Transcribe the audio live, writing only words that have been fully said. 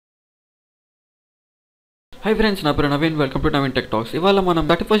Hi friends, నా పేరు Naveen. Welcome to Naveen tech talks. ఇవాళ మనం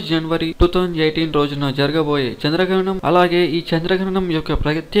 31 జనవరి 2018 రోజున జరగబోయే చంద్రగ్రహణం, అలాగే ఈ చంద్రగ్రహణం యొక్క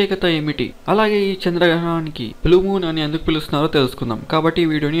ప్రత్యేకత ఏమిటి, అలాగే ఈ చంద్రగ్రహణానికి బ్లూ మూన్ అని ఎందుకు పిలుస్తున్నారో తెలుసుకుందాం. కాబట్టి ఈ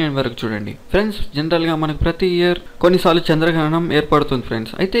వీడియోని ఎండ్ వరకు చూడండి. ఫ్రెండ్స్, జనరల్ గా మనకు ప్రతి ఇయర్ కొన్నిసార్లు చంద్రగ్రహణం ఏర్పడుతుంది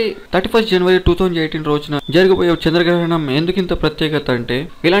ఫ్రెండ్స్. అయితే 31 జనవరి 2018 రోజున జరగబోయే చంద్రగ్రహణం ఎందుకింత ప్రత్యేకత అంటే,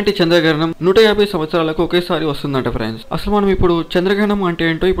 ఇలాంటి చంద్రగ్రహణం 150 సంవత్సరాలకు ఒకేసారి వస్తుందంట ఫ్రెండ్స్. అసలు మనం ఇప్పుడు చంద్రగ్రహణం అంటే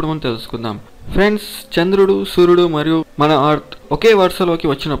ఏంటో ఇప్పుడు మనం తెలుసుకుందాం. ఫ్రెండ్స్, చంద్రుడు, సూర్యుడు మరియు మన అర్త్ ఒకే వరుసలోకి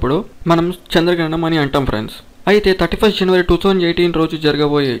వచ్చినప్పుడు మనం చంద్రగ్రహణం అని అంటాం ఫ్రెండ్స్. అయితే 31 జనవరి 2018 రోజు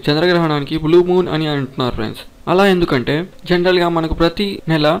జరగబోయే చంద్రగ్రహణానికి బ్లూ మూన్ అని అంటున్నారు ఫ్రెండ్స్. అలా ఎందుకంటే జనరల్ గా మనకు ప్రతి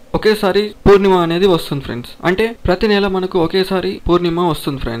నెల ఒకేసారి పూర్ణిమ అనేది వస్తుంది ఫ్రెండ్స్. అంటే ప్రతి నెల మనకు ఒకేసారి పూర్ణిమ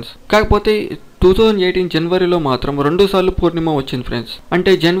వస్తుంది ఫ్రెండ్స్. కాకపోతే 2018 జనవరిలో మాత్రం 2 సార్లు పూర్ణిమ వచ్చింది ఫ్రెండ్స్.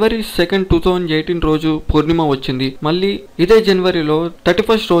 అంటే జనవరి 2, 2018 రోజు పూర్ణిమ వచ్చింది. మళ్ళీ ఇదే జనవరిలో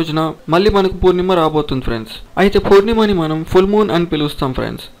 31 రోజున మళ్ళీ మనకు పూర్ణిమ రాబోతుంది ఫ్రెండ్స్. అయితే పూర్ణిమని మనం ఫుల్ మూన్ అని పిలుస్తాం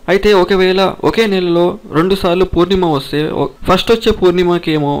ఫ్రెండ్స్. అయితే ఒకవేళ ఒకే నెలలో 2 సార్లు పూర్ణిమ వస్తే ఫస్ట్ వచ్చే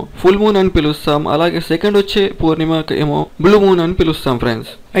పూర్ణిమకి ఏమో ఫుల్ మూన్ అని పిలుస్తాం, అలాగే సెకండ్ వచ్చే పూర్ణిమకి ఏమో బ్లూ మూన్ అని పిలుస్తాం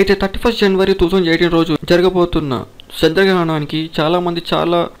ఫ్రెండ్స్. అయితే 31 జనవరి 2018 రోజు జరగబోతున్న చంద్రగ్రహణానికి చాలా మంది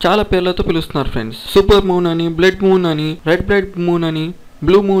చాలా పేర్లతో పిలుస్తున్నారు ఫ్రెండ్స్. సూపర్ మూన్ అని, బ్లడ్ మూన్ అని, రెడ్ బ్లడ్ మూన్ అని,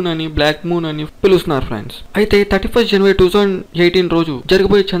 బ్లూ మూన్ అని, బ్లాక్ మూన్ అని పిలుస్తున్నారు ఫ్రెండ్స్. అయితే 31 జనవరి 2018 రోజు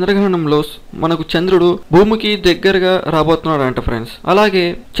జరగబోయే చంద్రగ్రహణంలో మనకు చంద్రుడు భూమికి దగ్గరగా రాబోతున్నాడు అంట ఫ్రెండ్స్. అలాగే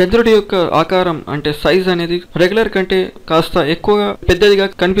చంద్రుడి యొక్క ఆకారం అంటే సైజ్ అనేది రెగ్యులర్ కంటే కాస్త ఎక్కువగా పెద్దదిగా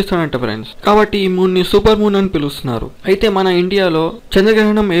కనిపిస్తాడంట ఫ్రెండ్స్. కాబట్టి ఈ మూన్ ని సూపర్ మూన్ అని పిలుస్తున్నారు. అయితే మన ఇండియాలో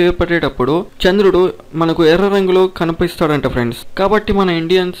చంద్రగ్రహణం ఏర్పడేటప్పుడు చంద్రుడు మనకు ఎర్ర రంగులో కనిపిస్తాడంట ఫ్రెండ్స్. కాబట్టి మన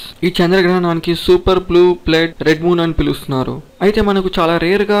ఇండియన్స్ ఈ చంద్రగ్రహణానికి super, blue, blood, red moon అని పిలుస్తున్నారు. అయితే మనకు చాలా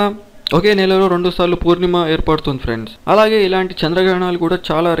రేర్ గా ఒకే నెలలో 2 సార్లు పూర్ణిమ ఏర్పడుతుంది ఫ్రెండ్స్. అలాగే ఇలాంటి చంద్రగ్రహణాలు కూడా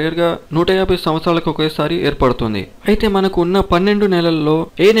చాలా రేర్ గా 150 సంవత్సరాలకు ఒకేసారి ఏర్పడుతుంది. అయితే మనకు ఉన్న 12 నెలల్లో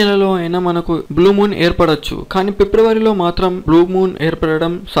ఏ నెలలో అయినా మనకు బ్లూ మూన్ ఏర్పడొచ్చు, కానీ ఫిబ్రవరిలో మాత్రం బ్లూ మూన్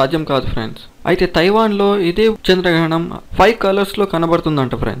ఏర్పడడం సాధ్యం కాదు ఫ్రెండ్స్. అయితే తైవాన్ లో ఇదే చంద్రగ్రహణం 5 కలర్స్ లో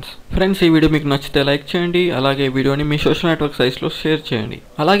కనబడుతుందంట ఫ్రెండ్స్. ఈ వీడియో మీకు నచ్చితే లైక్ చేయండి, అలాగే ఈ వీడియోని మీ సోషల్ నెట్వర్క్ సైట్స్ లో షేర్ చేయండి.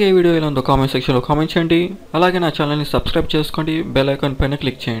 అలాగే ఈ వీడియో ఎలా ఉందో కామెంట్ సెక్షన్ లో కామెంట్ చేయండి. అలాగే నా ఛానల్ ని సబ్స్క్రైబ్ చేసుకోండి, బెల్ ఐకాన్ పైన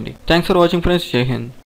క్లిక్ చేయండి. Thanks for watching friends. జై హింద్.